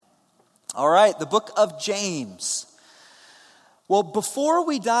All right, the book of James. Well, before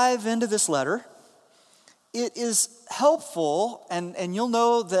we dive into this letter, it is helpful, and you'll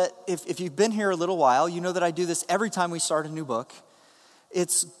know that if you've been here a little while, you know that I do this every time we start a new book.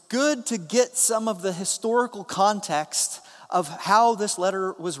 It's good to get some of the historical context of how this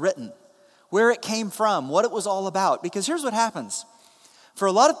letter was written, where it came from, what it was all about. Because here's what happens. For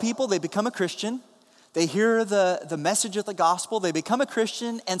a lot of people, they become a Christian. They hear the message of the gospel. They become a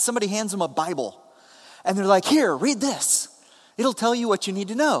Christian, and somebody hands them a Bible. And they're like, here, read this. It'll tell you what you need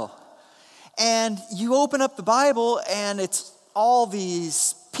to know. And you open up the Bible, and it's all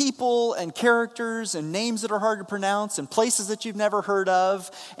these people and characters and names that are hard to pronounce and places that you've never heard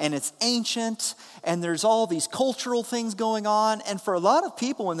of, and it's ancient, and there's all these cultural things going on. And for a lot of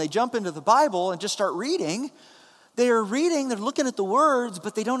people, when they jump into the Bible and just start reading, they're looking at the words,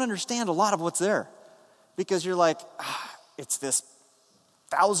 but they don't understand a lot of what's there. Because you're like, it's this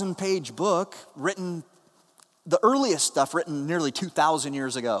 1,000-page book written, the earliest stuff written nearly 2,000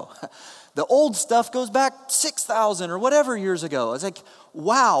 years ago. The old stuff goes back 6,000 or whatever years ago. It's like,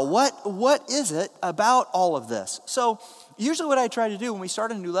 wow, what is it about all of this? So usually what I try to do when we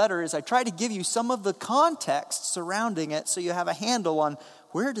start a new letter is I try to give you some of the context surrounding it so you have a handle on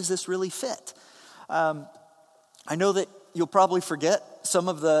where does this really fit. I know that you'll probably forget some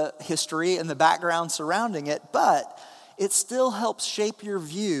of the history and the background surrounding it, but it still helps shape your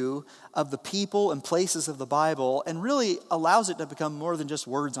view of the people and places of the Bible and really allows it to become more than just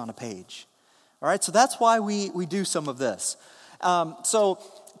words on a page. All right, so that's why we do some of this. So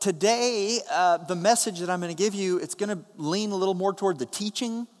today, the message that I'm going to give you, it's going to lean a little more toward the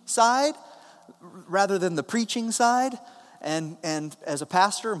teaching side rather than the preaching side. And as a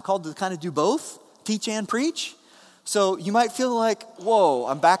pastor, I'm called to kind of do both, teach and preach. So you might feel like, whoa,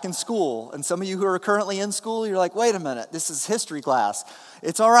 I'm back in school. And some of you who are currently in school, you're like, wait a minute, this is history class.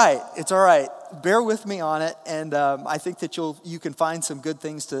 It's all right. Bear with me on it. And I think that you can find some good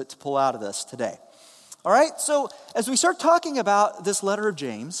things to pull out of this today. All right, so as we start talking about this letter of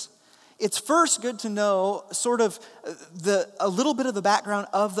James, it's first good to know sort of a little bit of the background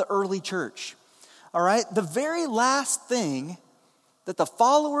of the early church. All right, the very last thing that the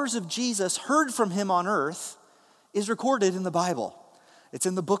followers of Jesus heard from him on earth is recorded in the Bible. It's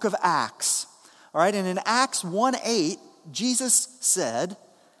in the book of Acts. All right, and in Acts 1:8, Jesus said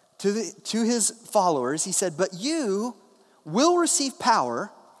to his followers, he said, "But you will receive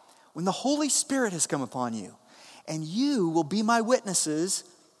power when the Holy Spirit has come upon you, and you will be my witnesses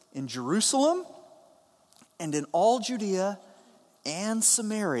in Jerusalem and in all Judea and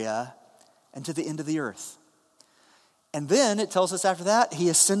Samaria and to the end of the earth." And then it tells us after that, he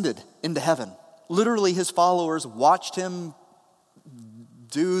ascended into heaven. Literally, his followers watched him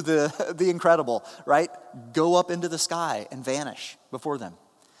do the incredible, right? Go up into the sky and vanish before them.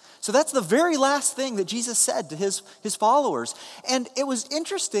 So that's the very last thing that Jesus said to his followers. And it was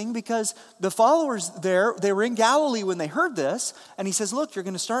interesting because the followers there, they were in Galilee when they heard this. And he says, look, you're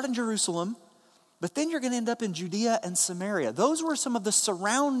going to start in Jerusalem, but then you're going to end up in Judea and Samaria. Those were some of the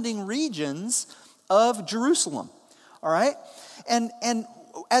surrounding regions of Jerusalem. All right? And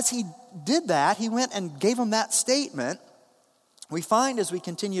as he did that, he went and gave them that statement. We find as we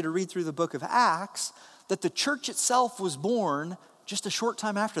continue to read through the book of Acts that the church itself was born just a short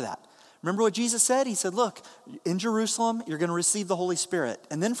time after that. Remember what Jesus said? He said, look, in Jerusalem, you're going to receive the Holy Spirit.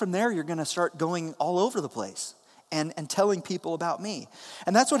 And then from there, you're going to start going all over the place and telling people about me.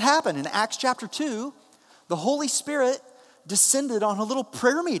 And that's what happened. In Acts chapter 2, the Holy Spirit descended on a little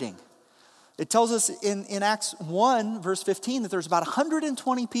prayer meeting. It tells us in Acts 1, verse 15, that there's about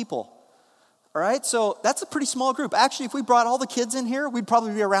 120 people. All right, so that's a pretty small group. Actually, if we brought all the kids in here, we'd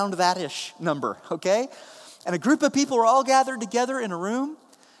probably be around that-ish number, okay? And a group of people are all gathered together in a room,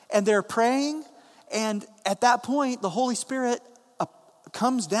 and they're praying, and at that point, the Holy Spirit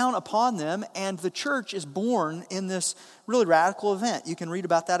comes down upon them, and the church is born in this really radical event. You can read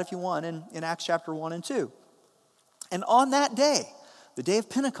about that if you want in Acts chapter 1 and 2. And on that day, the day of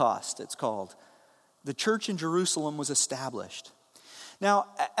Pentecost, it's called, the church in Jerusalem was established. Now,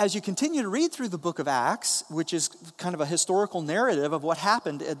 as you continue to read through the book of Acts, which is kind of a historical narrative of what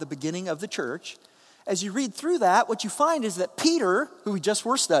happened at the beginning of the church, as you read through that, what you find is that Peter, who we just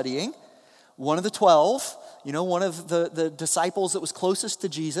were studying, one of the 12, one of the disciples that was closest to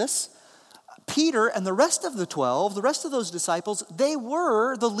Jesus, Peter and the rest of the 12, the rest of those disciples, they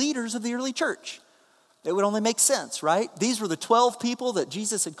were the leaders of the early church. It would only make sense, right? These were the 12 people that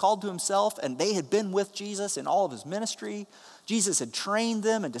Jesus had called to himself, and they had been with Jesus in all of his ministry. Jesus had trained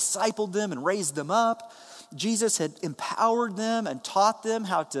them and discipled them and raised them up. Jesus had empowered them and taught them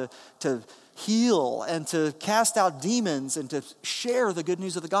how to heal and to cast out demons and to share the good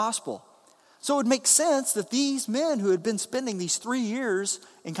news of the gospel. So it would make sense that these men who had been spending these 3 years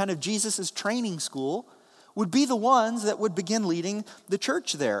in kind of Jesus' training school would be the ones that would begin leading the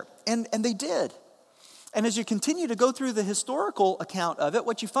church there. And they did. And as you continue to go through the historical account of it,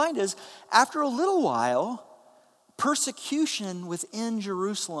 what you find is after a little while, persecution within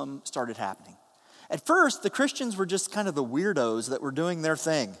Jerusalem started happening. At first, the Christians were just kind of the weirdos that were doing their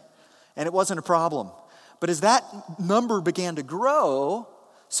thing, and it wasn't a problem. But as that number began to grow,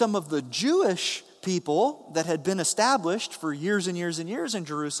 some of the Jewish people that had been established for years and years and years in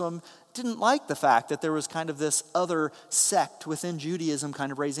Jerusalem didn't like the fact that there was kind of this other sect within Judaism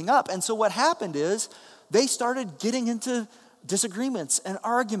kind of raising up. And so what happened is they started getting into disagreements and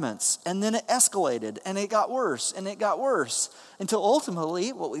arguments, and then it escalated, and it got worse, and it got worse, until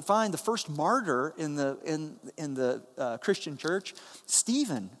ultimately what we find, the first martyr in the Christian church,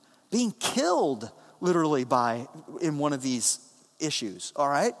 Stephen, being killed literally in one of these issues, all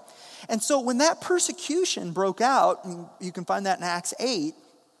right? And so when that persecution broke out, and you can find that in Acts 8,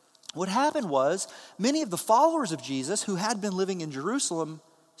 what happened was many of the followers of Jesus who had been living in Jerusalem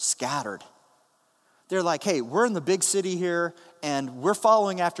scattered. They're like, hey, we're in the big city here, and we're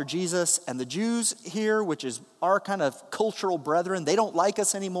following after Jesus, and the Jews here, which is our kind of cultural brethren, they don't like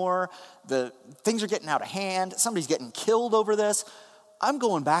us anymore. The things are getting out of hand. Somebody's getting killed over this. I'm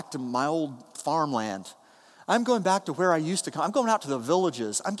going back to my old farmland. I'm going back to where I used to come. I'm going out to the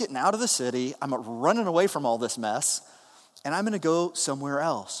villages. I'm getting out of the city. I'm running away from all this mess, and I'm going to go somewhere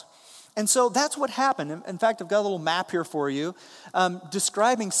else. And so that's what happened. In fact, I've got a little map here for you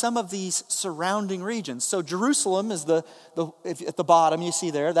describing some of these surrounding regions. So Jerusalem is at the bottom, you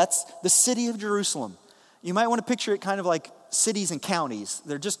see there, that's the city of Jerusalem. You might want to picture it kind of like cities and counties.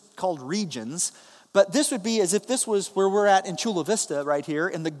 They're just called regions. But this would be as if this was where we're at in Chula Vista right here.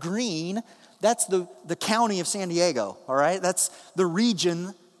 In the green, that's the county of San Diego, all right? That's the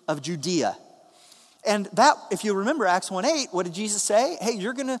region of Judea. And that, if you remember Acts 1:8, what did Jesus say? Hey,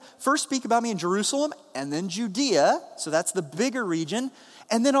 you're going to first speak about me in Jerusalem and then Judea. So that's the bigger region.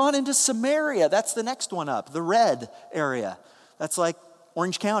 And then on into Samaria. That's the next one up, the red area. That's like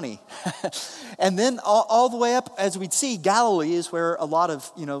Orange County. And then all the way up, as we'd see, Galilee is where a lot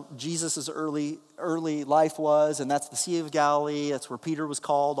of, Jesus' early life was. And that's the Sea of Galilee. That's where Peter was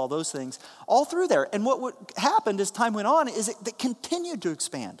called, all those things. All through there. And what happened as time went on is it continued to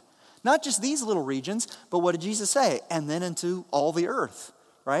expand. Not just these little regions, but what did Jesus say? And then into all the earth,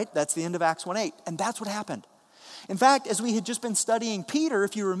 right? That's the end of Acts 1:8. And that's what happened. In fact, as we had just been studying Peter,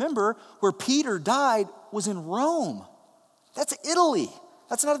 if you remember, where Peter died was in Rome. That's Italy.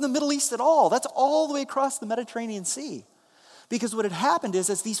 That's not in the Middle East at all. That's all the way across the Mediterranean Sea. Because what had happened is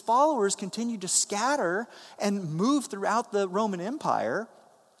as these followers continued to scatter and move throughout the Roman Empire,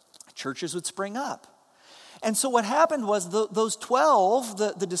 churches would spring up. And so what happened was those 12,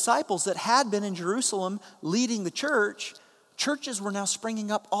 the disciples that had been in Jerusalem leading the churches were now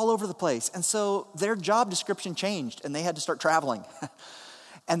springing up all over the place. And so their job description changed and they had to start traveling.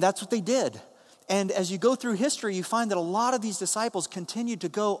 And that's what they did. And as you go through history, you find that a lot of these disciples continued to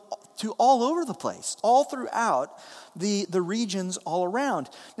go to all over the place, all throughout the regions all around.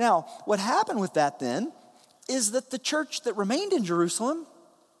 Now, what happened with that then is that the church that remained in Jerusalem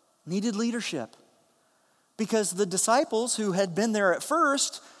needed leadership. Because the disciples who had been there at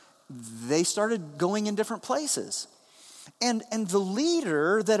first, they started going in different places. And the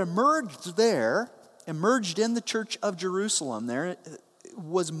leader that emerged in the church of Jerusalem there,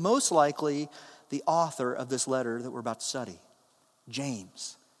 was most likely the author of this letter that we're about to study,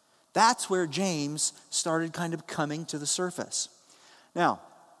 James. That's where James started kind of coming to the surface. Now,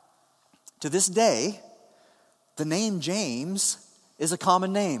 to this day, the name James is a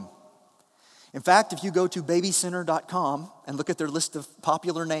common name. In fact, if you go to babycenter.com and look at their list of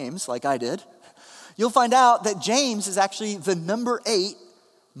popular names, like I did, you'll find out that James is actually the number 8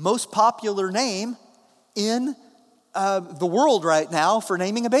 most popular name in the world right now for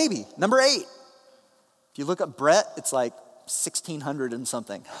naming a baby. Number 8. If you look up Brett, it's like 1,600 and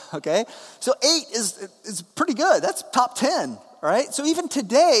something, okay? So 8 is pretty good. That's top 10, right? So even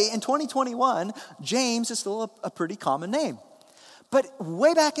today in 2021, James is still a pretty common name. But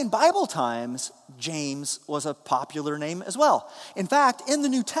way back in Bible times, James was a popular name as well. In fact, in the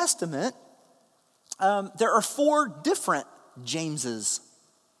New Testament, there are 4 different Jameses.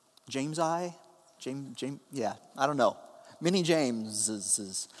 I don't know. Many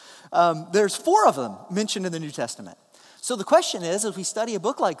Jameses. There's 4 of them mentioned in the New Testament. So the question is, as we study a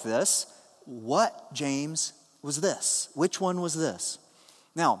book like this, what James was this? Which one was this?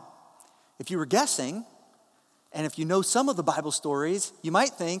 Now, if you were guessing, and if you know some of the Bible stories, you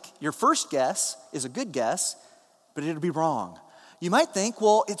might think your first guess is a good guess, but it'll be wrong. You might think,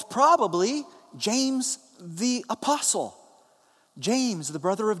 well, it's probably James the apostle. James, the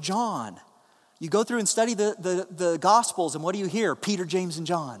brother of John. You go through and study the Gospels, and what do you hear? Peter, James, and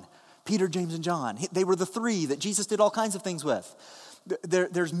John. Peter, James, and John. They were the three that Jesus did all kinds of things with.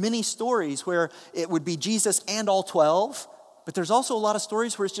 There's many stories where it would be Jesus and all 12, but there's also a lot of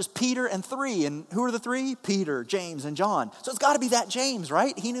stories where it's just Peter and 3. And who are the 3? Peter, James, and John. So it's got to be that James,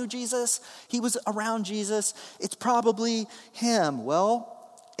 right? He knew Jesus. He was around Jesus. It's probably him.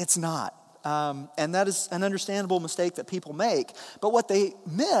 Well, it's not. And that is an understandable mistake that people make. But what they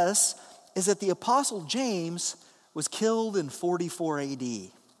miss is that the Apostle James was killed in 44 AD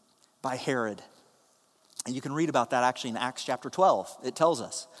by Herod. And you can read about that actually in Acts chapter 12. It tells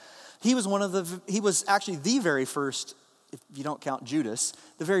us. He was actually the very first, if you don't count Judas,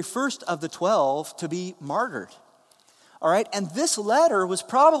 the very first of the 12 to be martyred. All right, and this letter was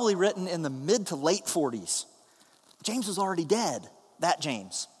probably written in the mid to late 40s. James was already dead, that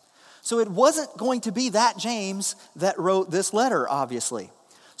James. So it wasn't going to be that James that wrote this letter, obviously.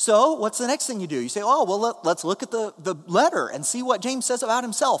 So what's the next thing you do? You say, oh, well, let's look at the letter and see what James says about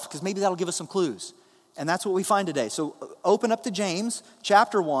himself, because maybe that'll give us some clues. And that's what we find today. So open up to James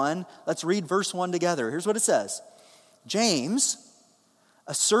chapter 1. Let's read verse 1 together. Here's what it says. James,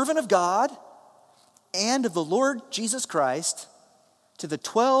 a servant of God and of the Lord Jesus Christ, to the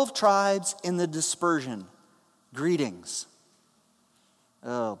 12 tribes in the dispersion, greetings.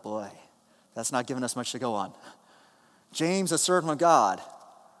 Oh boy, that's not giving us much to go on. James, a servant of God.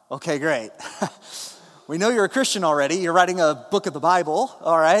 Okay, great. We know you're a Christian already. You're writing a book of the Bible,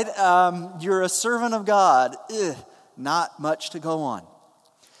 all right? You're a servant of God. Not much to go on.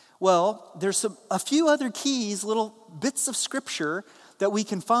 Well, there's a few other keys, little bits of scripture that we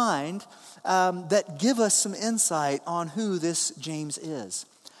can find that give us some insight on who this James is.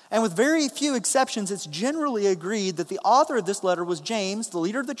 And with very few exceptions, it's generally agreed that the author of this letter was James, the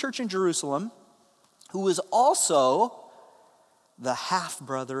leader of the church in Jerusalem, who was also the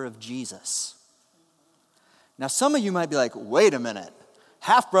half-brother of Jesus. Now, some of you might be like, wait a minute,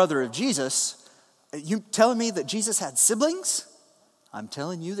 half-brother of Jesus? You telling me that Jesus had siblings? I'm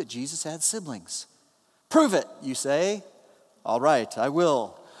telling you that Jesus had siblings. Prove it, you say. All right, I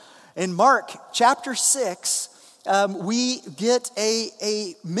will. In Mark chapter 6, we get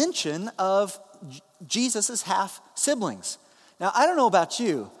a mention of Jesus' half-siblings. Now, I don't know about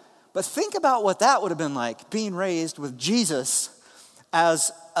you, but think about what that would have been like, being raised with Jesus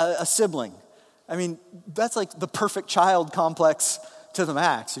as a sibling. I mean, that's like the perfect child complex to the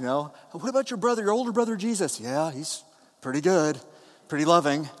max, you know. What about your brother, your older brother Jesus? Yeah, he's pretty good, pretty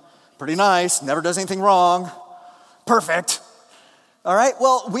loving, pretty nice, never does anything wrong, perfect. All right,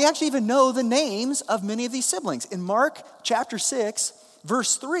 well, we actually even know the names of many of these siblings. In Mark chapter 6,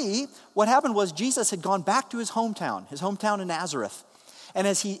 verse 3, what happened was Jesus had gone back to his hometown in Nazareth. And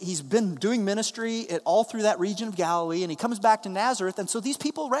as he's been doing ministry all through that region of Galilee, and he comes back to Nazareth, and so these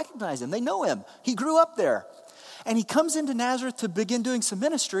people recognize him. They know him. He grew up there. And he comes into Nazareth to begin doing some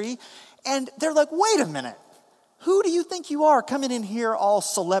ministry, and they're like, wait a minute. Who do you think you are coming in here all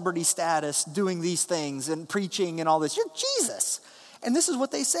celebrity status, doing these things and preaching and all this? You're Jesus. And this is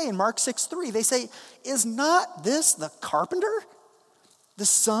what they say in Mark 6:3. They say, is not this the carpenter, the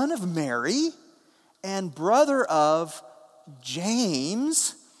son of Mary, and brother of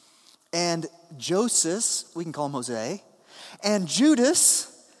James and Joseph, we can call him Jose, and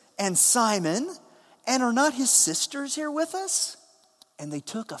Judas and Simon, and are not his sisters here with us? And they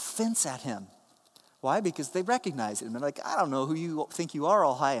took offense at him. Why? Because they recognized him. They're like, I don't know who you think you are,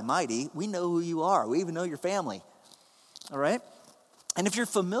 all high and mighty. We know who you are. We even know your family. All right? And if you're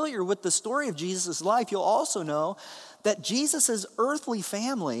familiar with the story of Jesus' life, you'll also know that Jesus' earthly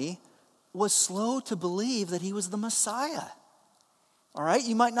family was slow to believe that he was the Messiah. All right?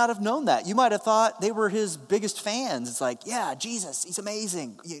 You might not have known that. You might have thought they were his biggest fans. It's like, yeah, Jesus, he's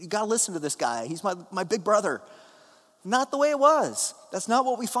amazing. You got to listen to this guy. He's my big brother. Not the way it was. That's not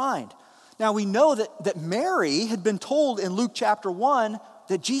what we find. Now, we know that Mary had been told in Luke chapter 1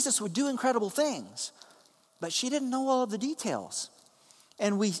 that Jesus would do incredible things, but she didn't know all of the details.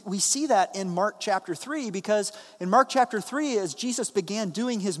 And we see that in Mark chapter 3, because in Mark chapter 3, as Jesus began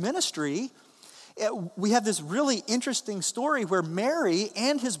doing his ministry, we have this really interesting story where Mary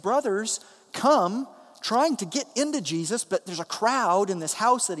and his brothers come trying to get into Jesus, but there's a crowd in this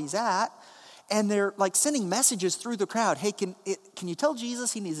house that he's at, and they're like sending messages through the crowd. Hey, can you tell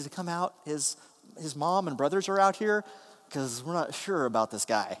Jesus he needs to come out? His mom and brothers are out here because we're not sure about this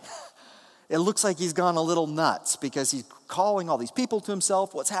guy. It looks like he's gone a little nuts because he's calling all these people to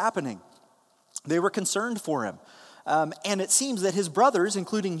himself. What's happening? They were concerned for him. And it seems that his brothers,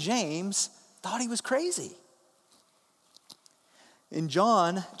 including James, thought he was crazy. In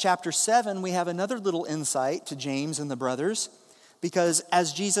John chapter 7, we have another little insight to James and the brothers, because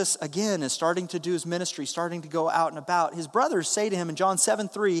as Jesus, again, is starting to do his ministry, starting to go out and about, his brothers say to him in John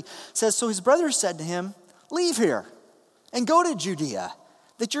 7:3, says, so his brothers said to him, leave here and go to Judea,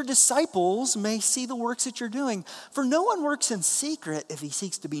 that your disciples may see the works that you're doing. For no one works in secret if he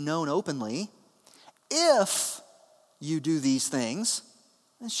seeks to be known openly. If you do these things,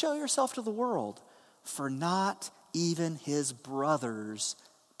 then show yourself to the world, for not even his brothers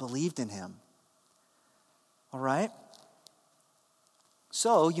believed in him. All right?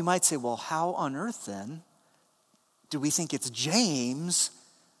 So you might say, well, how on earth then do we think it's James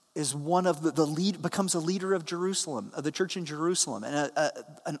is one of the lead, becomes a leader of Jerusalem, of the church in Jerusalem, and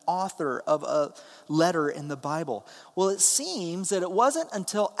an author of a letter in the Bible? Well, it seems that it wasn't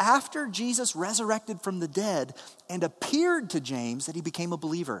until after Jesus resurrected from the dead and appeared to James that he became a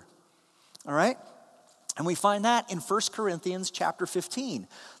believer. All right? And we find that in 1 Corinthians chapter 15.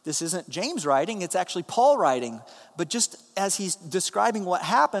 This isn't James writing, it's actually Paul writing. But just as he's describing what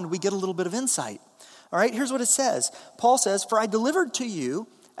happened, we get a little bit of insight. All right, here's what it says. Paul says, for I delivered to you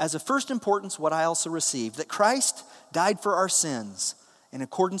as of first importance what I also received, that Christ died for our sins in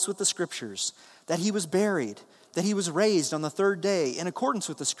accordance with the Scriptures, that he was buried, that he was raised on the third day in accordance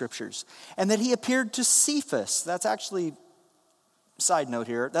with the Scriptures, and that he appeared to Cephas. That's actually, side note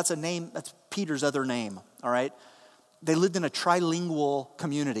here, that's a name, that's Peter's other name, all right? They lived in a trilingual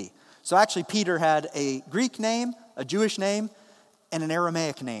community. So actually Peter had a Greek name, a Jewish name, and an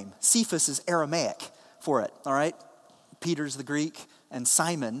Aramaic name. Cephas is Aramaic for it, all right? Peter's the Greek, and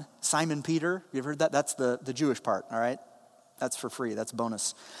Simon Peter, you ever heard that? That's the Jewish part, all right? That's for free, that's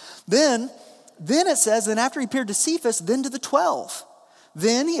bonus. Then it says, then after he appeared to Cephas, then to the 12.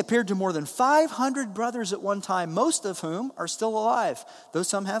 Then he appeared to more than 500 brothers at one time, most of whom are still alive, though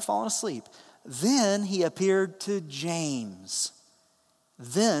some have fallen asleep. Then he appeared to James.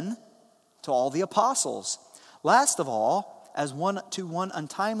 Then to all the apostles. Last of all, as one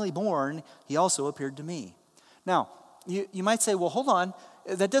untimely born, he also appeared to me. Now, you might say, well, hold on.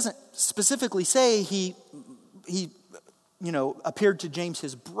 That doesn't specifically say he appeared to James,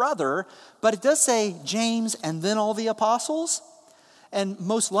 his brother, but it does say James and then all the apostles. And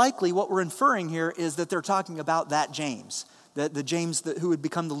most likely what we're inferring here is that they're talking about that James, the James who would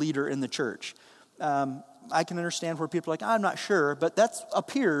become the leader in the church. I can understand where people are like, I'm not sure, but that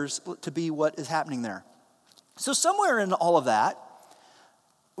appears to be what is happening there. So somewhere in all of that,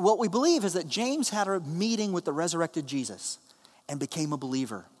 what we believe is that James had a meeting with the resurrected Jesus and became a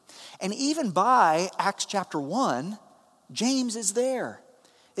believer. And even by Acts chapter 1, James is there.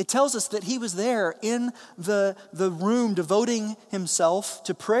 It tells us that he was there in the room devoting himself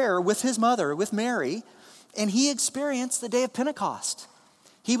to prayer with his mother, with Mary, and he experienced the day of Pentecost.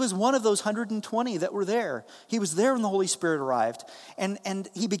 He was one of those 120 that were there. He was there when the Holy Spirit arrived, and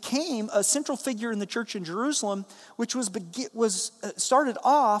he became a central figure in the church in Jerusalem, which was started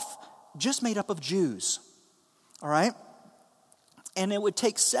off just made up of Jews. All right? And it would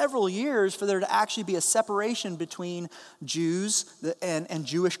take several years for there to actually be a separation between Jews and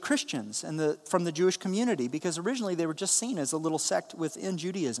Jewish Christians from the Jewish community, because originally they were just seen as a little sect within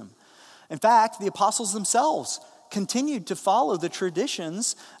Judaism. In fact, the apostles themselves continued to follow the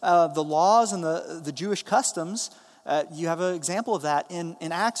traditions, the laws and the Jewish customs. You have an example of that in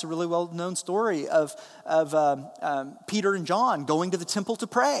Acts, a really well-known story of Peter and John going to the temple to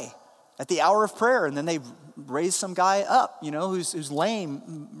pray at the hour of prayer, and then they raised some guy up, who's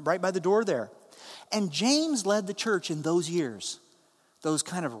lame right by the door there. And James led the church in those years, those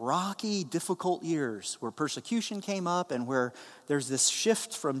kind of rocky, difficult years where persecution came up and where there's this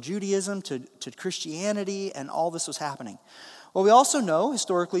shift from Judaism to Christianity, and all this was happening. What we also know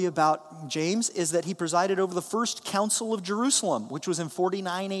historically about James is that he presided over the first council of Jerusalem, which was in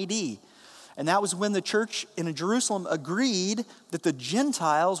 49 AD. And that was when the church in Jerusalem agreed that the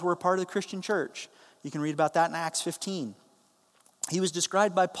Gentiles were a part of the Christian church. You can read about that in Acts 15. He was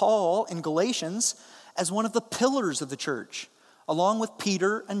described by Paul in Galatians as one of the pillars of the church, along with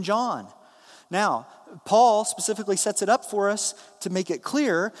Peter and John. Now, Paul specifically sets it up for us to make it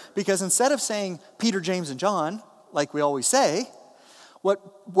clear, because instead of saying Peter, James, and John, like we always say,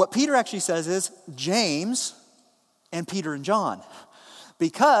 what Peter actually says is James and Peter and John,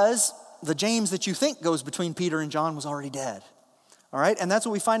 because the James that you think goes between Peter and John was already dead. All right, and that's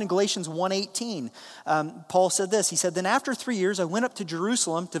what we find in Galatians 1:18. Paul said this. He said, then after 3 years, I went up to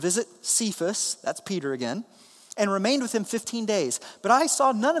Jerusalem to visit Cephas, that's Peter again, and remained with him 15 days. But I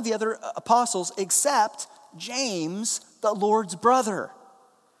saw none of the other apostles except James, the Lord's brother.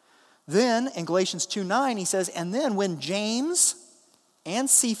 Then in Galatians 2:9, he says, and then when James and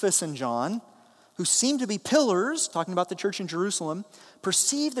Cephas and John, who seemed to be pillars, talking about the church in Jerusalem,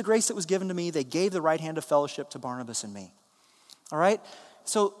 perceived the grace that was given to me. They gave the right hand of fellowship to Barnabas and me. All right?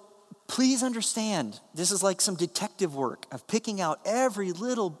 So please understand, this is like some detective work of picking out every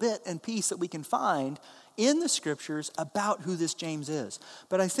little bit and piece that we can find in the scriptures about who this James is.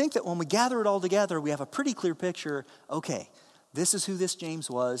 But I think that when we gather it all together, we have a pretty clear picture. Okay, this is who this James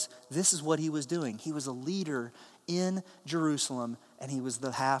was. This is what he was doing. He was a leader in Jerusalem, and he was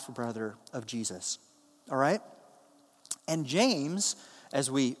the half-brother of Jesus. All right? And James, as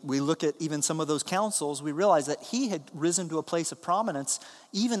we look at even some of those councils, we realize that he had risen to a place of prominence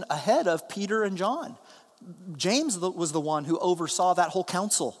even ahead of Peter and John. James was the one who oversaw that whole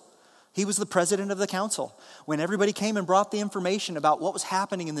council. He was the president of the council. When everybody came and brought the information about what was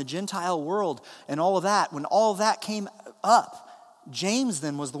happening in the Gentile world and all of that, when all of that came up, James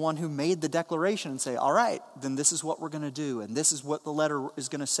then was the one who made the declaration and say, all right, then this is what we're going to do. And this is what the letter is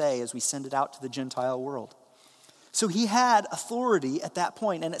going to say as we send it out to the Gentile world. So he had authority at that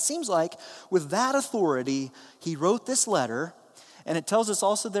point. And it seems like with that authority, he wrote this letter. And it tells us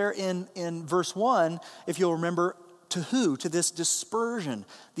also there in verse 1, if you'll remember, to who? To this dispersion.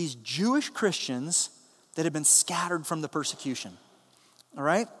 These Jewish Christians that had been scattered from the persecution. All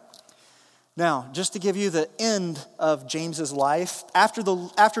right? Now, just to give you the end of James's life,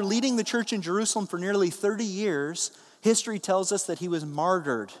 after leading the church in Jerusalem for nearly 30 years, history tells us that he was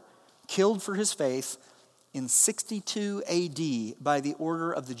martyred, killed for his faith, in 62 AD by the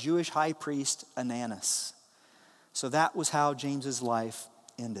order of the Jewish high priest Ananus. So that was how James's life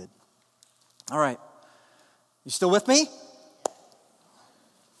ended. All right. You still with me?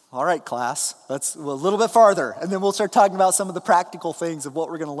 All right, class. Let's a little bit farther, and then we'll start talking about some of the practical things of what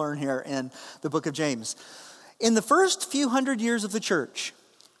we're going to learn here in the book of James. In the first few hundred years of the church,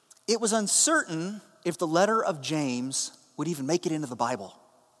 it was uncertain if the letter of James would even make it into the Bible.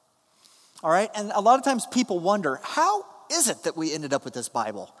 All right, and a lot of times people wonder, how is it that we ended up with this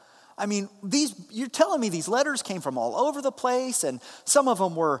Bible? I mean, you're telling me these letters came from all over the place, and some of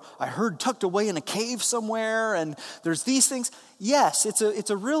them were, I heard, tucked away in a cave somewhere, and there's these things. Yes, it's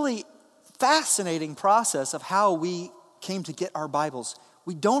a really fascinating process of how we came to get our Bibles.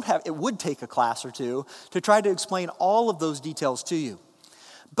 It would take a class or two to try to explain all of those details to you.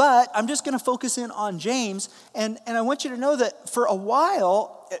 But I'm just going to focus in on James, and I want you to know that for a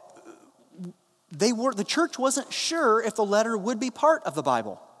while, the church wasn't sure if the letter would be part of the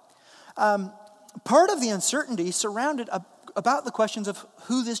Bible. Part of the uncertainty surrounded about the questions of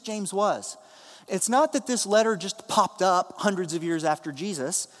who this James was. It's not that this letter just popped up hundreds of years after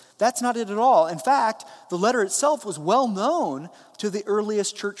Jesus. That's not it at all. In fact, the letter itself was well known to the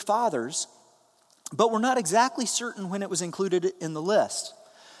earliest church fathers, but we're not exactly certain when it was included in the list.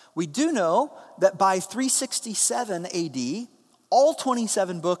 We do know that by 367 AD, all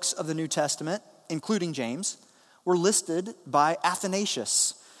 27 books of the New Testament, including James, were listed by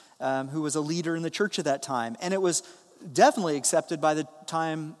Athanasius, who was a leader in the church at that time. And it was definitely accepted by the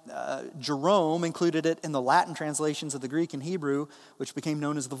time Jerome included it in the Latin translations of the Greek and Hebrew, which became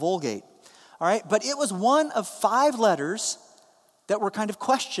known as the Vulgate. All right, but it was one of 5 letters that were kind of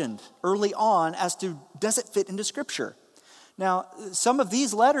questioned early on as to, does it fit into Scripture? Now, some of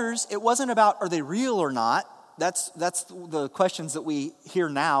these letters, it wasn't about, are they real or not? That's the questions that we hear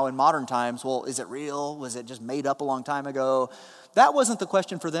now in modern times. Well, is it real? Was it just made up a long time ago? That wasn't the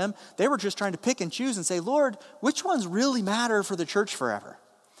question for them. They were just trying to pick and choose and say, Lord, which ones really matter for the church forever?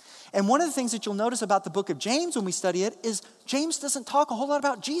 And one of the things that you'll notice about the book of James when we study it is James doesn't talk a whole lot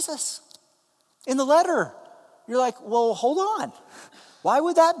about Jesus in the letter. You're like, well, hold on. Why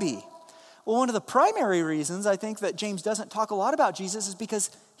would that be? Well, one of the primary reasons I think that James doesn't talk a lot about Jesus is because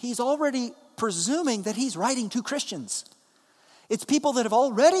he's already presuming that he's writing to Christians. It's people that have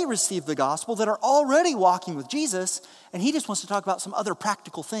already received the gospel, that are already walking with Jesus, and he just wants to talk about some other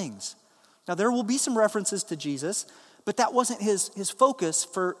practical things. Now, there will be some references to Jesus, but that wasn't his focus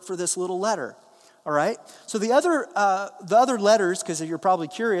for this little letter. All right? So the other letters, because you're probably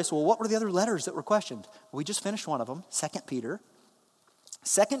curious, well, what were the other letters that were questioned? Well, we just finished one of them, 2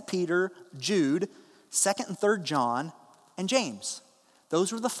 Peter, Jude, 2nd and 3rd John, and James.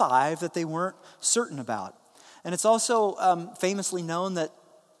 Those were the 5 that they weren't certain about. And it's also famously known that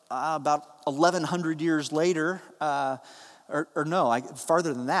about 1,100 years later, farther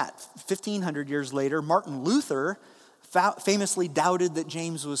than that, 1,500 years later, Martin Luther famously doubted that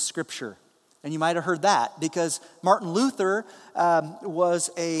James was Scripture. And you might have heard that because Martin Luther was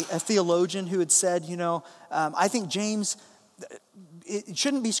a theologian who had said, I think James, it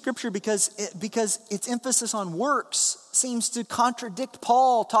shouldn't be Scripture because its emphasis on works seems to contradict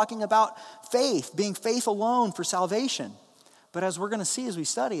Paul talking about faith, being faith alone for salvation. But as we're going to see as we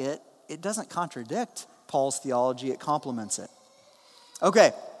study it, it doesn't contradict Paul's theology, it complements it.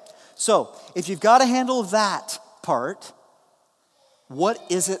 Okay, so if you've got a handle of that part, what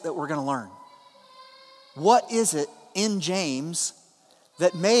is it that we're going to learn? What is it in James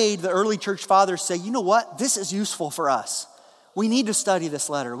that made the early church fathers say, you know what, this is useful for us. We need to study this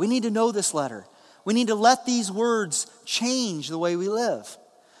letter. We need to know this letter. We need to let these words change the way we live.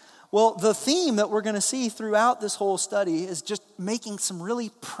 Well, the theme that we're going to see throughout this whole study is just making some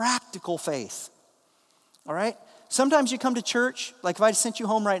really practical faith. All right? Sometimes you come to church, like if I sent you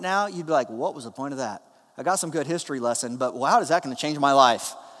home right now, you'd be like, what was the point of that? I got some good history lesson, but how is that going to change my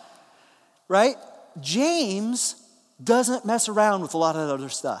life? Right? James doesn't mess around with a lot of that other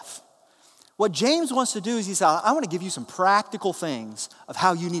stuff. What James wants to do is he says, I want to give you some practical things of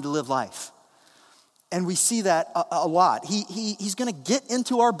how you need to live life. And we see that a lot. He's going to get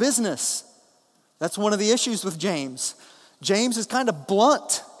into our business. That's one of the issues with James. James is kind of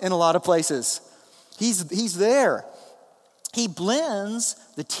blunt in a lot of places. He's there. He blends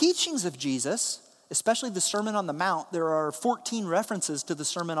the teachings of Jesus, especially the Sermon on the Mount. There are 14 references to the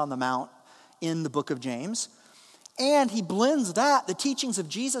Sermon on the Mount in the book of James. And he blends the teachings of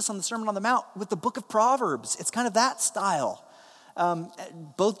Jesus on the Sermon on the Mount, with the book of Proverbs. It's kind of that style.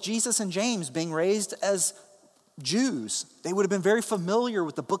 Both Jesus and James being raised as Jews, they would have been very familiar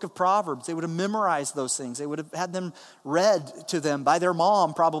with the book of Proverbs. They would have memorized those things. They would have had them read to them by their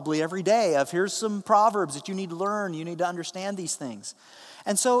mom probably every day of here's some Proverbs that you need to learn. You need to understand these things.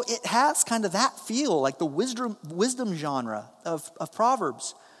 And so it has kind of that feel, like the wisdom genre of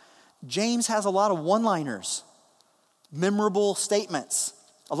Proverbs. James has a lot of one-liners, memorable statements.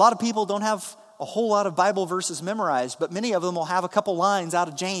 A lot of people don't have a whole lot of Bible verses memorized, but many of them will have a couple lines out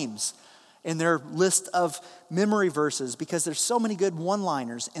of James in their list of memory verses because there's so many good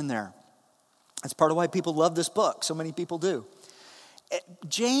one-liners in there. That's part of why people love this book. So many people do.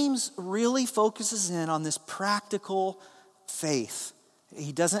 James really focuses in on this practical faith.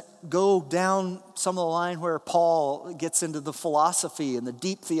 He doesn't go down some of the line where Paul gets into the philosophy and the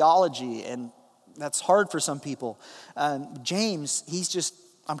deep theology, and that's hard for some people. James,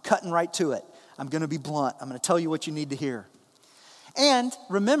 I'm cutting right to it. I'm going to be blunt. I'm going to tell you what you need to hear. And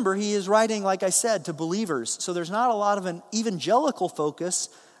remember, he is writing, like I said, to believers. So there's not a lot of an evangelical focus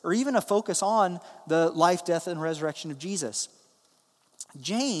or even a focus on the life, death, and resurrection of Jesus.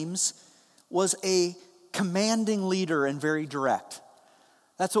 James was a commanding leader and very direct.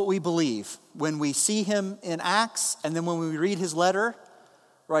 That's what we believe. When we see him in Acts and then when we read his letter,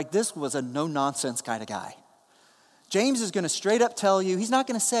 we're like, this was a no-nonsense kind of guy. James is going to straight up tell you, he's not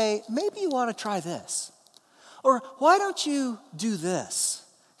going to say, maybe you ought to try this. Or why don't you do this?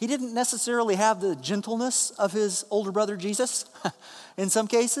 He didn't necessarily have the gentleness of his older brother Jesus in some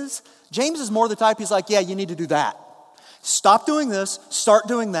cases. James is more the type, he's like, yeah, you need to do that. Stop doing this, start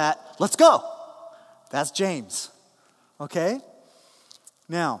doing that, let's go. That's James, okay?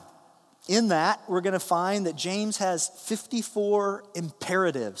 Now, in that, we're going to find that James has 54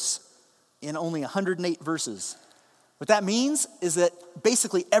 imperatives in only 108 verses. What that means is that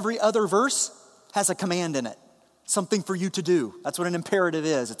basically every other verse has a command in it, something for you to do. That's what an imperative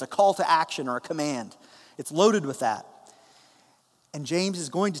is. It's a call to action or a command. It's loaded with that. And James is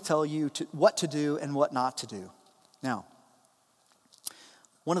going to tell you what to do and what not to do. Now,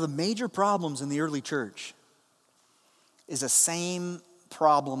 one of the major problems in the early church is the same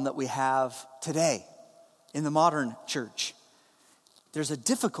problem that we have today in the modern church. There's a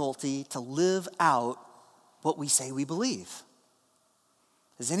difficulty to live out what we say we believe.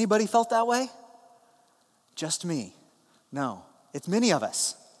 Has anybody felt that way? Just me? No, it's many of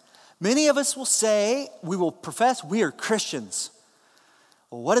us. Many of us will say, we will profess we are Christians.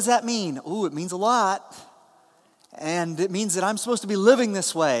 Well, what does that mean? Ooh, it means a lot. And it means that I'm supposed to be living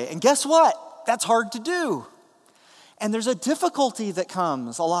this way. And guess what? That's hard to do. And there's a difficulty that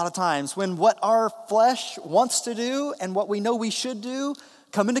comes a lot of times when what our flesh wants to do and what we know we should do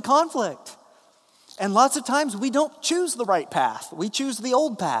come into conflict. And lots of times we don't choose the right path. We choose the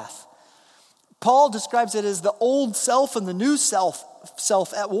old path. Paul describes it as the old self and the new self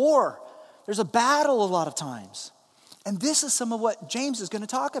at war. There's a battle a lot of times. And this is some of what James is going to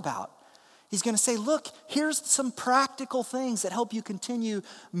talk about. He's going to say, look, here's some practical things that help you continue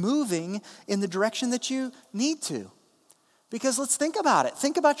moving in the direction that you need to. Because let's think about it.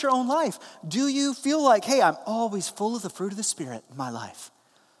 Think about your own life. Do you feel like, hey, I'm always full of the fruit of the Spirit in my life?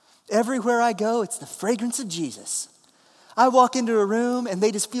 Everywhere I go, it's the fragrance of Jesus. I walk into a room and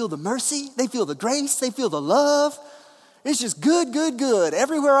they just feel the mercy, they feel the grace, they feel the love. It's just good, good, good.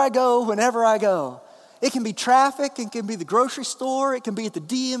 Everywhere I go, whenever I go. It can be traffic, it can be the grocery store, it can be at the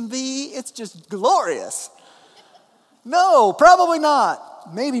DMV. It's just glorious. No, probably not.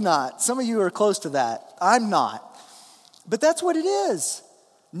 not. Maybe not. Some of you are close to that. I'm not. But that's what it is.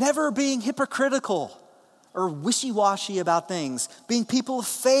 Never being hypocritical or wishy-washy about things. Being people of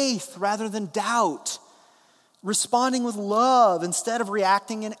faith rather than doubt. Responding with love instead of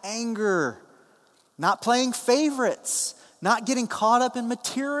reacting in anger. Not playing favorites. Not getting caught up in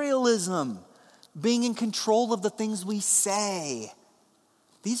materialism. Being in control of the things we say.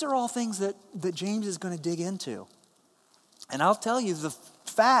 These are all things that James is going to dig into. And I'll tell you the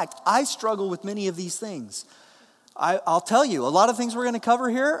fact, I struggle with many of these things. I'll tell you, a lot of things we're going to cover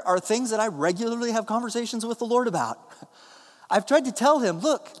here are things that I regularly have conversations with the Lord about. I've tried to tell him,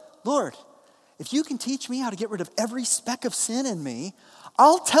 look, Lord, if you can teach me how to get rid of every speck of sin in me,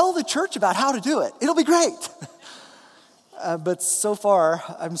 I'll tell the church about how to do it. It'll be great. But so far,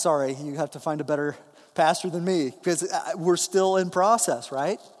 I'm sorry, you have to find a better pastor than me because we're still in process,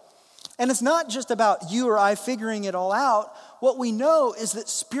 right? And it's not just about you or I figuring it all out. What we know is that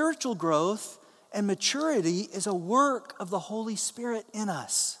spiritual growth and maturity is a work of the Holy Spirit in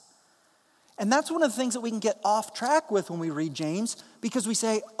us. And that's one of the things that we can get off track with when we read James because we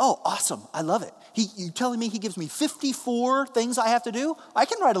say, oh, awesome, I love it. You telling me he gives me 54 things I have to do? I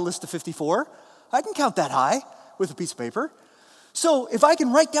can write a list of 54. I can count that high with a piece of paper. So if I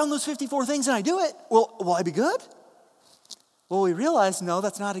can write down those 54 things and I do it, well, will I be good? Well, we realize, no,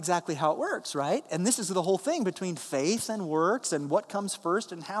 that's not exactly how it works, right? And this is the whole thing between faith and works and what comes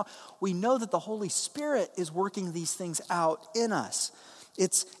first and how. We know that the Holy Spirit is working these things out in us.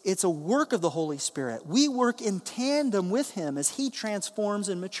 It's a work of the Holy Spirit. We work in tandem with him as he transforms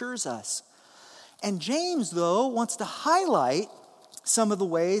and matures us. And James, though, wants to highlight some of the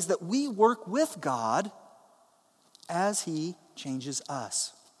ways that we work with God as he changes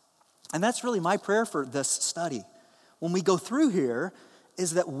us. And that's really my prayer for this study. When we go through here,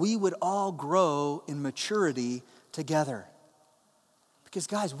 is that we would all grow in maturity together. Because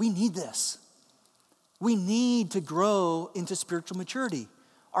guys, we need this. We need to grow into spiritual maturity.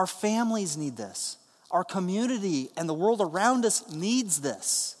 Our families need this. Our community and the world around us needs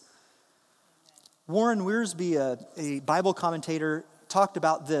this. Warren Wiersbe, a Bible commentator, talked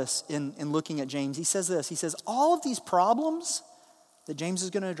about this in looking at James. He says this, he says, all of these problems that James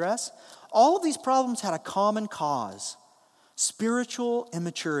is going to address, all of these problems had a common cause, spiritual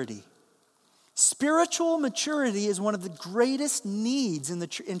immaturity. Spiritual maturity is one of the greatest needs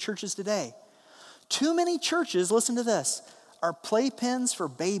in churches today. Too many churches, listen to this, are playpens for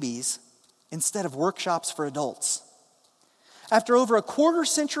babies instead of workshops for adults. After over a quarter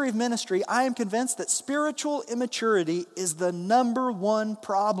century of ministry, I am convinced that spiritual immaturity is the number one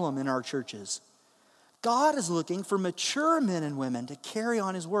problem in our churches. God is looking for mature men and women to carry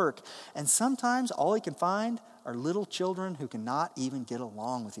on his work. And sometimes all he can find are little children who cannot even get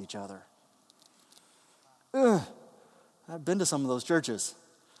along with each other. I've been to some of those churches.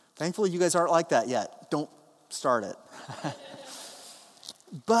 Thankfully, you guys aren't like that yet. Don't start it.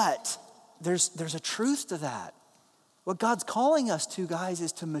 But there's a truth to that. What God's calling us to, guys,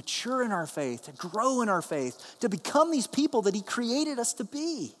 is to mature in our faith, to grow in our faith, to become these people that he created us to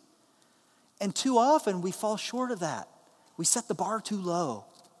be. And too often we fall short of that. We set the bar too low.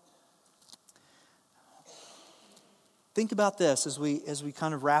 Think about this as we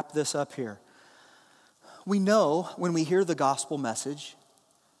kind of wrap this up here. We know when we hear the gospel message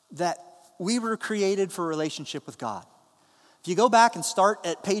that we were created for a relationship with God. If you go back and start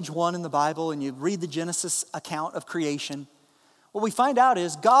at page 1 in the Bible and you read the Genesis account of creation, what we find out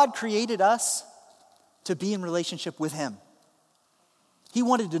is God created us to be in relationship with him. He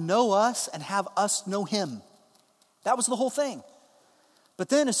wanted to know us and have us know him. That was the whole thing. But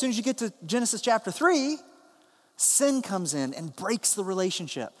then as soon as you get to Genesis chapter 3, sin comes in and breaks the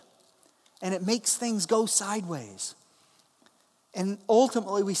relationship. And it makes things go sideways. And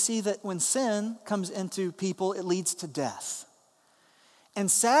ultimately we see that when sin comes into people, it leads to death. And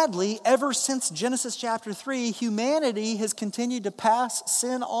sadly, ever since Genesis chapter 3, humanity has continued to pass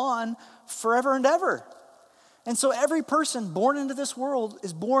sin on forever and ever. And so every person born into this world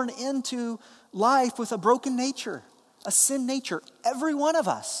is born into life with a broken nature, a sin nature. Every one of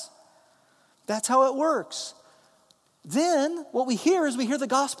us. That's how it works. Then what we hear is we hear the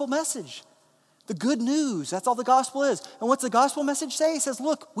gospel message. The good news. That's all the gospel is. And what's the gospel message say? It says,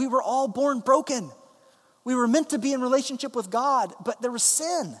 look, we were all born broken. We were meant to be in relationship with God, but there was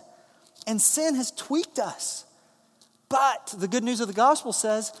sin. And sin has tweaked us. But the good news of the gospel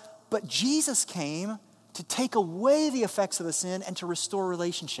says, but Jesus came to take away the effects of the sin and to restore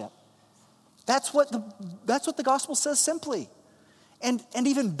relationship. That's what the gospel says simply. And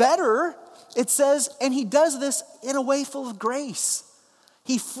even better, it says, and he does this in a way full of grace.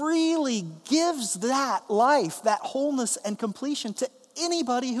 He freely gives that life, that wholeness and completion to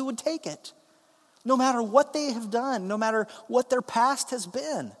anybody who would take it. No matter what they have done, no matter what their past has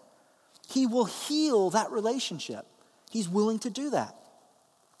been, he will heal that relationship. He's willing to do that.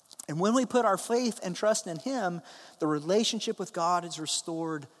 And when we put our faith and trust in him, the relationship with God is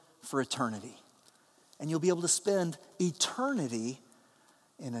restored for eternity. And you'll be able to spend eternity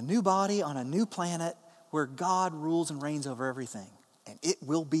in a new body on a new planet where God rules and reigns over everything. And it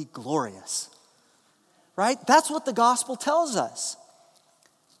will be glorious. Right? That's what the gospel tells us.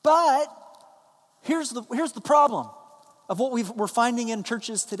 But here's the problem of what we're finding in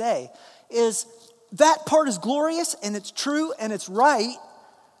churches today is that part is glorious and it's true and it's right,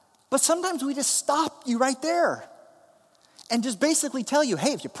 but sometimes we just stop you right there and just basically tell you,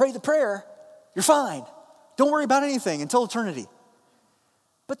 hey, if you pray the prayer, you're fine. Don't worry about anything until eternity.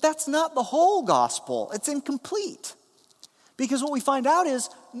 But that's not the whole gospel. It's incomplete. Because what we find out is,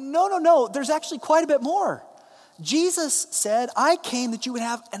 no, there's actually quite a bit more. Jesus said, I came that you would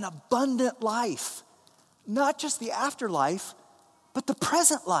have an abundant life. Not just the afterlife, but the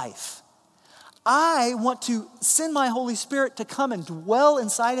present life. I want to send my Holy Spirit to come and dwell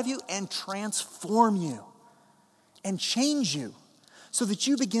inside of you and transform you and change you so that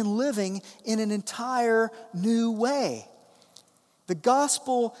you begin living in an entire new way. The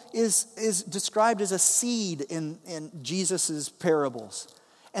gospel is described as a seed in Jesus' parables.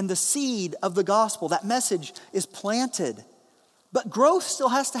 And the seed of the gospel, that message, is planted. But growth still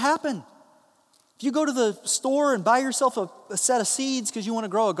has to happen. If you go to the store and buy yourself a set of seeds because you want to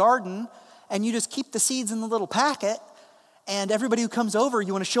grow a garden, and you just keep the seeds in the little packet, and everybody who comes over,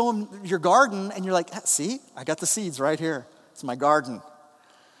 you want to show them your garden, and you're like, see, I got the seeds right here. It's my garden.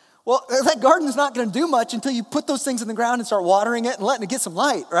 Well, that garden is not going to do much until you put those things in the ground and start watering it and letting it get some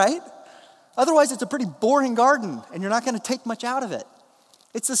light, right? Otherwise, it's a pretty boring garden, and you're not going to take much out of it.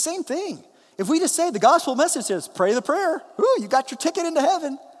 It's the same thing. If we just say the gospel message says, pray the prayer, ooh, you got your ticket into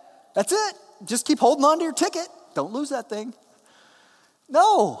heaven. That's it. Just keep holding on to your ticket. Don't lose that thing.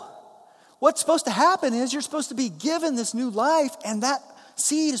 No. What's supposed to happen is you're supposed to be given this new life, and that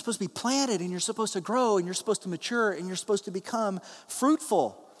seed is supposed to be planted, and you're supposed to grow, and you're supposed to mature, and you're supposed to become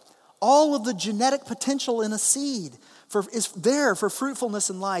fruitful. All of the genetic potential in a seed is there for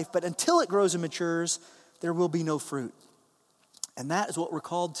fruitfulness in life, but until it grows and matures, there will be no fruit. And that is what we're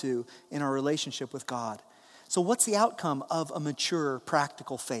called to in our relationship with God. So what's the outcome of a mature,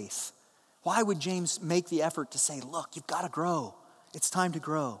 practical faith? Why would James make the effort to say, look, you've got to grow. It's time to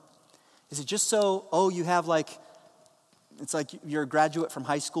grow. Is it just so, you have it's like you're a graduate from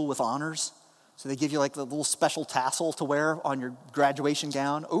high school with honors? So they give you like the little special tassel to wear on your graduation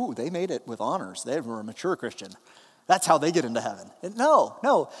gown. Oh, they made it with honors. They were a mature Christian. That's how they get into heaven.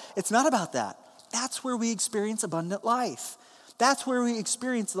 No, it's not about that. That's where we experience abundant life. That's where we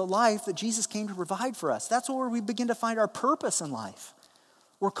experience the life that Jesus came to provide for us. That's where we begin to find our purpose in life.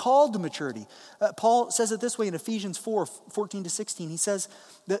 We're called to maturity. Paul says it this way in Ephesians 4:14-16. He says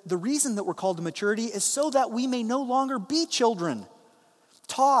that the reason that we're called to maturity is so that we may no longer be children,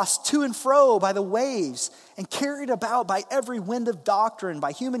 tossed to and fro by the waves and carried about by every wind of doctrine,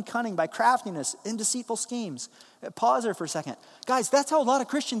 by human cunning, by craftiness, and deceitful schemes. Pause there for a second. Guys, that's how a lot of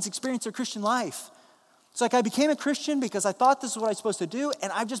Christians experience their Christian life. It's like I became a Christian because I thought this is what I was supposed to do,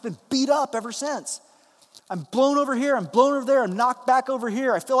 and I've just been beat up ever since. I'm blown over here, I'm blown over there, I'm knocked back over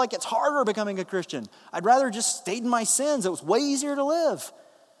here. I feel like it's harder becoming a Christian. I'd rather just stay in my sins. It was way easier to live.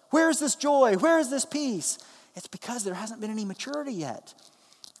 Where's this joy? Where is this peace? It's because there hasn't been any maturity yet.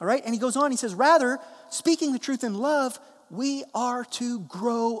 All right? And he goes on, he says, rather, speaking the truth in love, we are to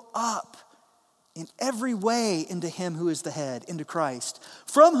grow up in every way into him who is the head, into Christ,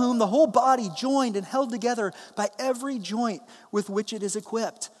 from whom the whole body joined and held together by every joint with which it is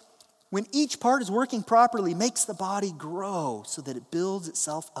equipped, when each part is working properly, makes the body grow so that it builds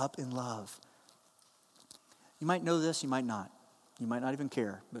itself up in love. You might know this, you might not. You might not even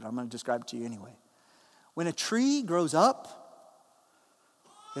care, but I'm going to describe it to you anyway. When a tree grows up,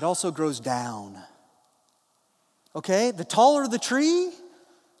 it also grows down. Okay? The taller the tree,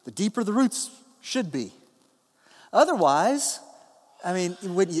 the deeper the roots should be. Otherwise,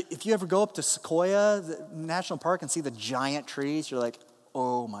 if you ever go up to Sequoia National Park and see the giant trees, you're like,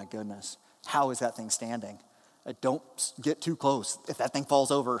 oh my goodness, how is that thing standing? Don't get too close. If that thing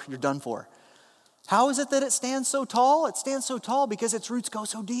falls over, you're done for. How is it that it stands so tall? It stands so tall because its roots go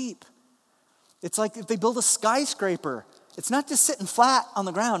so deep. It's like if they build a skyscraper. It's not just sitting flat on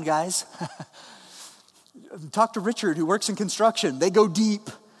the ground, guys. Talk to Richard, who works in construction. They go deep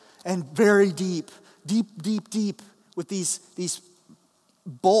and very deep with these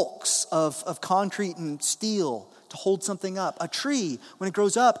bulks of concrete and steel to hold something up. A tree, when it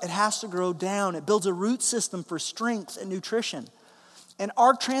grows up, it has to grow down. It builds a root system for strength and nutrition. And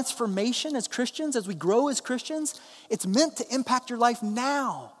our transformation as Christians, as we grow as Christians, it's meant to impact your life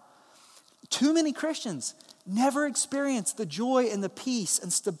now. Too many Christians never experience the joy and the peace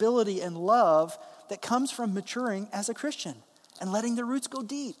and stability and love that comes from maturing as a Christian and letting their roots go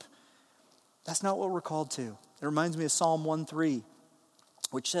deep. That's not what we're called to. It reminds me of Psalm 1:3,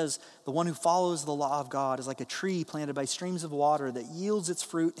 which says, the one who follows the law of God is like a tree planted by streams of water that yields its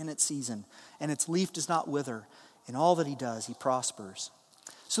fruit in its season, and its leaf does not wither. In all that he does, he prospers.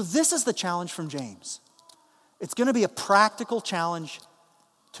 So this is the challenge from James. It's going to be a practical challenge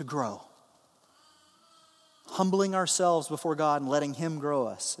to grow. Humbling ourselves before God and letting him grow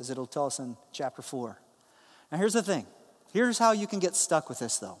us, as it'll tell us in chapter 4. Now here's the thing. Here's how you can get stuck with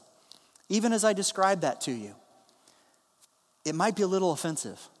this, though. Even as I describe that to you, it might be a little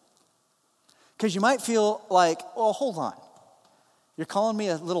offensive. Because you might feel like, well, hold on. You're calling me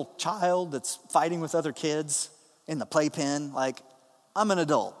a little child that's fighting with other kids in the playpen? Like, I'm an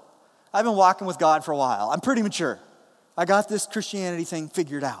adult. I've been walking with God for a while. I'm pretty mature. I got this Christianity thing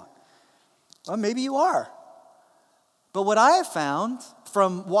figured out. Well, maybe you are. But what I have found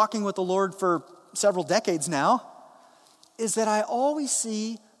from walking with the Lord for several decades now is that I always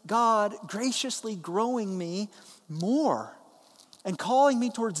see God graciously growing me more and calling me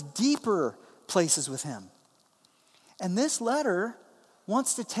towards deeper places with him. And this letter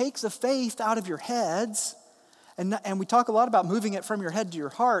wants to take the faith out of your heads, and we talk a lot about moving it from your head to your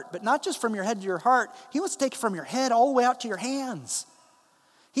heart, but not just from your head to your heart. He wants to take it from your head all the way out to your hands.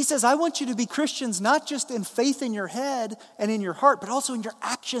 He says, I want you to be Christians not just in faith in your head and in your heart, but also in your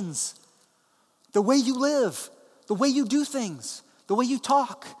actions. The way you live, the way you do things, the way you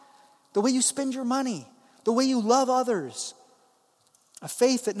talk, the way you spend your money, the way you love others. A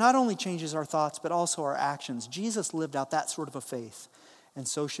faith that not only changes our thoughts, but also our actions. Jesus lived out that sort of a faith, and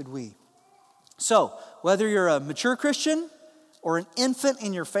so should we. So, whether you're a mature Christian or an infant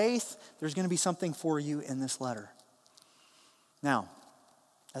in your faith, there's going to be something for you in this letter. Now,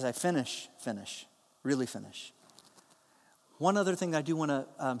 as I really finish, one other thing that I do want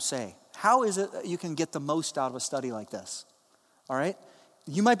to say. How is it that you can get the most out of a study like this? All right?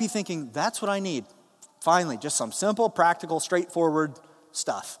 You might be thinking, that's what I need. Finally, just some simple, practical, straightforward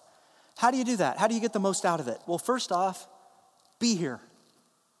stuff. How do you do that? How do you get the most out of it? Well, first off, be here.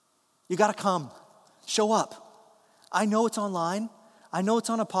 You got to come. Show up. I know it's online. I know it's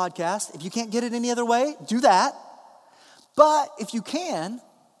on a podcast. If you can't get it any other way, do that. But if you can,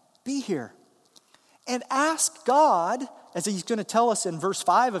 be here. And ask God, as he's going to tell us in verse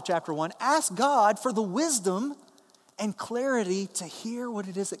 5 of chapter 1, ask God for the wisdom and clarity to hear what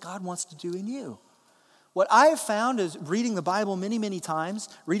it is that God wants to do in you. What I have found is reading the Bible many, many times,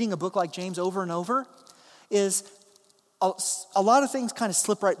 reading a book like James over and over, is a lot of things kind of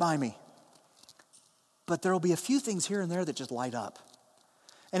slip right by me. But there will be a few things here and there that just light up.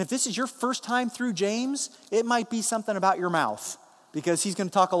 And if this is your first time through James, it might be something about your mouth, because he's going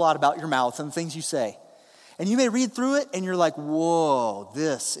to talk a lot about your mouth and the things you say. And you may read through it and you're like, whoa,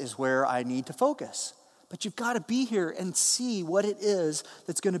 this is where I need to focus. But you've got to be here and see what it is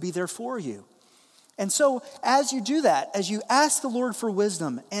that's going to be there for you. And so as you do that, as you ask the Lord for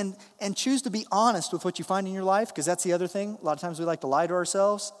wisdom and choose to be honest with what you find in your life, because that's the other thing. A lot of times we like to lie to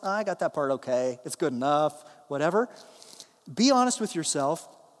ourselves. I got that part okay. It's good enough, whatever. Be honest with yourself.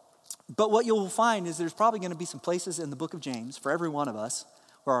 But what you'll find is there's probably going to be some places in the book of James for every one of us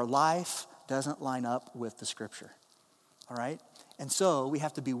where our life doesn't line up with the scripture. All right? And so we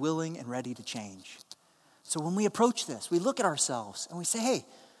have to be willing and ready to change. So when we approach this, we look at ourselves and we say, hey,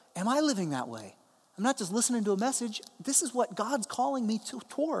 am I living that way? I'm not just listening to a message. This is what God's calling me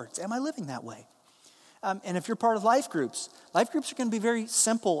towards. Am I living that way? And if you're part of life groups are going to be very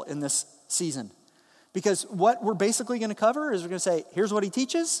simple in this season. Because what we're basically going to cover is we're going to say, here's what he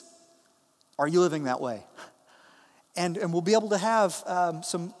teaches. Are you living that way? And we'll be able to have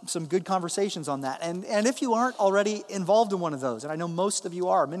some good conversations on that. And if you aren't already involved in one of those, and I know most of you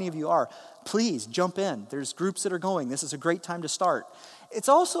are, many of you are, please jump in. There's groups that are going. This is a great time to start. It's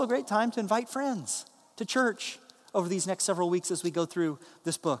also a great time to invite friends to church over these next several weeks as we go through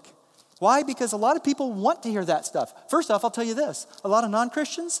this book. Why? Because a lot of people want to hear that stuff. First off, I'll tell you this. A lot of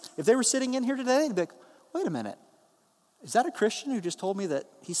non-Christians, if they were sitting in here today, they'd be like, wait a minute. Is that a Christian who just told me that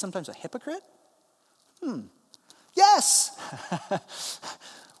he's sometimes a hypocrite? Yes.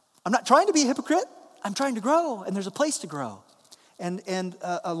 I'm not trying to be a hypocrite. I'm trying to grow, and there's a place to grow. And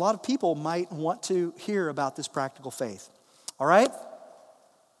a lot of people might want to hear about this practical faith. All right?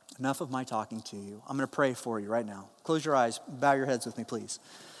 Enough of my talking to you. I'm going to pray for you right now. Close your eyes. Bow your heads with me, please.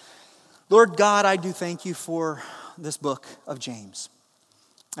 Lord God, I do thank you for this book of James.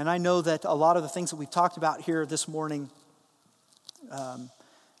 And I know that a lot of the things that we've talked about here this morning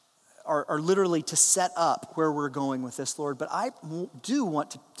are literally to set up where we're going with this, Lord. But I do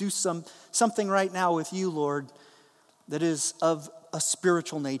want to do something right now with you, Lord, that is of a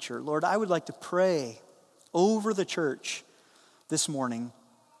spiritual nature. Lord, I would like to pray over the church this morning.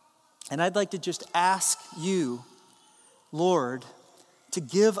 And I'd like to just ask you, Lord, to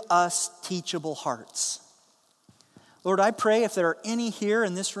give us teachable hearts. Lord, I pray if there are any here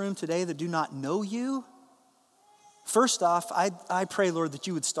in this room today that do not know you, first off, I pray, Lord, that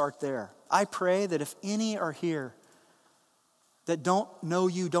you would start there. I pray that if any are here that don't know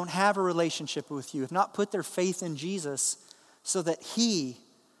you, don't have a relationship with you, have not put their faith in Jesus so that he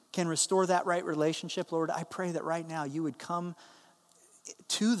can restore that right relationship, Lord, I pray that right now you would come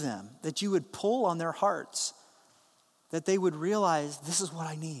to them, that you would pull on their hearts, that they would realize this is what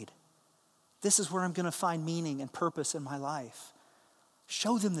I need. This is where I'm going to find meaning and purpose in my life.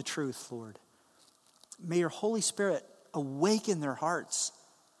 Show them the truth, Lord. May your Holy Spirit awaken their hearts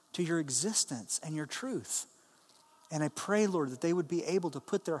to your existence and your truth. And I pray, Lord, that they would be able to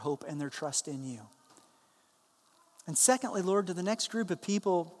put their hope and their trust in you. And secondly, Lord, to the next group of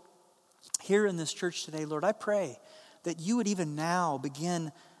people here in this church today, Lord, I pray that you would even now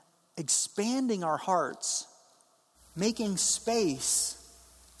begin expanding our hearts, making space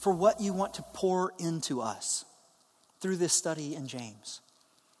for what you want to pour into us through this study in James.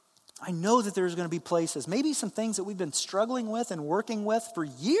 I know that there's going to be places, maybe some things that we've been struggling with and working with for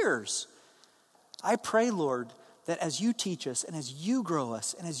years. I pray, Lord, that as you teach us and as you grow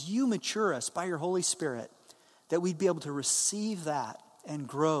us and as you mature us by your Holy Spirit, that we'd be able to receive that and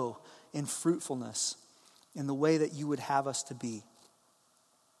grow in fruitfulness in the way that you would have us to be.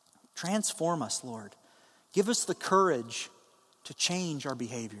 Transform us, Lord. Give us the courage to change our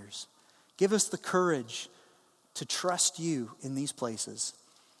behaviors. Give us the courage to trust you in these places.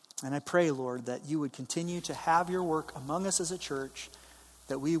 And I pray, Lord, that you would continue to have your work among us as a church,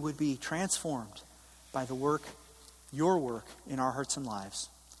 that we would be transformed by your work in our hearts and lives.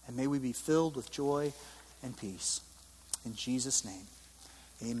 And may we be filled with joy and peace. In Jesus' name,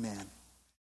 amen.